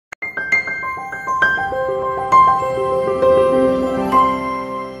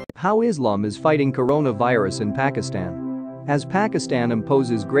How Islam is fighting coronavirus in Pakistan. As Pakistan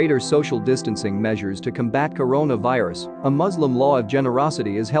imposes greater social distancing measures to combat coronavirus, a Muslim law of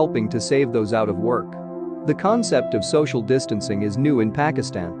generosity is helping to save those out of work. The concept of social distancing is new in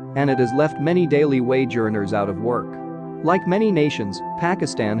Pakistan, and it has left many daily wage earners out of work. Like many nations,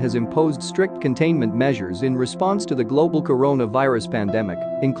 Pakistan has imposed strict containment measures in response to the global coronavirus pandemic,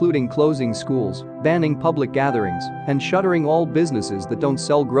 including closing schools, banning public gatherings, and shuttering all businesses that don't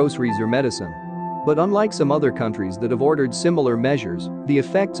sell groceries or medicine. But unlike some other countries that have ordered similar measures, the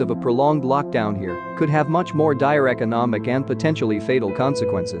effects of a prolonged lockdown here could have much more dire economic and potentially fatal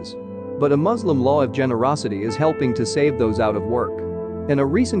consequences. But a Muslim law of generosity is helping to save those out of work. In a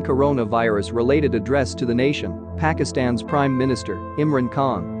recent coronavirus-related address to the nation, Pakistan's Prime Minister, Imran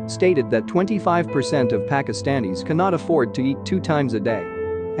Khan, stated that 25% of Pakistanis cannot afford to eat 2 times a day.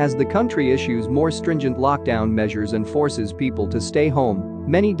 As the country issues more stringent lockdown measures and forces people to stay home,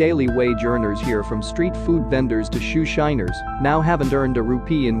 many daily wage earners here, from street food vendors to shoe shiners, now haven't earned a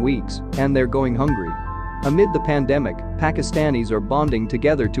rupee in weeks, and they're going hungry. Amid the pandemic, Pakistanis are bonding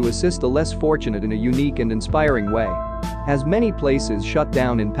together to assist the less fortunate in a unique and inspiring way. As many places shut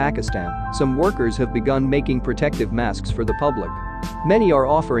down in Pakistan, some workers have begun making protective masks for the public. Many are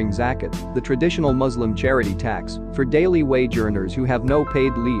offering zakat, the traditional Muslim charity tax, for daily wage earners who have no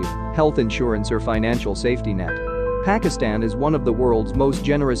paid leave, health insurance or financial safety net. Pakistan is one of the world's most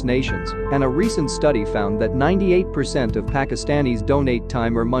generous nations, and a recent study found that 98% of Pakistanis donate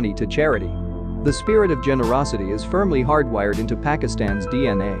time or money to charity. The spirit of generosity is firmly hardwired into Pakistan's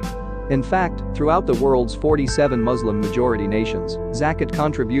DNA. In fact, throughout the world's 47 Muslim-majority nations, zakat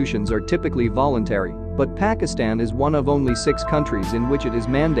contributions are typically voluntary, but Pakistan is one of only 6 countries in which it is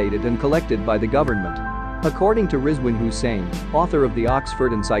mandated and collected by the government. According to Rizwan Hussain, author of the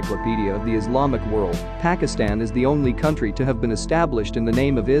Oxford Encyclopedia of the Islamic World, Pakistan is the only country to have been established in the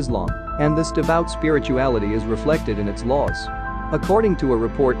name of Islam, and this devout spirituality is reflected in its laws. According to a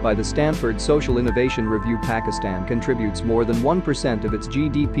report by the Stanford Social Innovation Review, Pakistan contributes more than 1% of its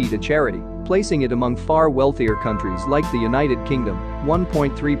GDP to charity, placing it among far wealthier countries like the United Kingdom,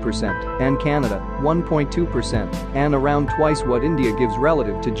 1.3%, and Canada, 1.2%, and around twice what India gives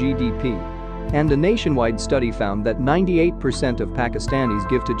relative to GDP. And a nationwide study found that 98% of Pakistanis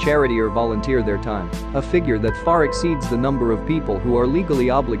give to charity or volunteer their time, a figure that far exceeds the number of people who are legally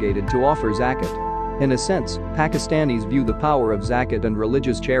obligated to offer zakat. In a sense, Pakistanis view the power of zakat and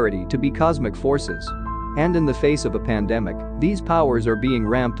religious charity to be cosmic forces. And in the face of a pandemic, these powers are being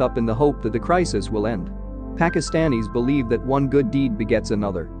ramped up in the hope that the crisis will end. Pakistanis believe that one good deed begets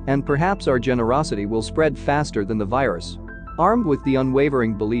another, and perhaps our generosity will spread faster than the virus. Armed with the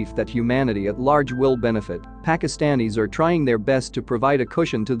unwavering belief that humanity at large will benefit, Pakistanis are trying their best to provide a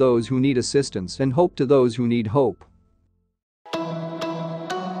cushion to those who need assistance and hope to those who need hope.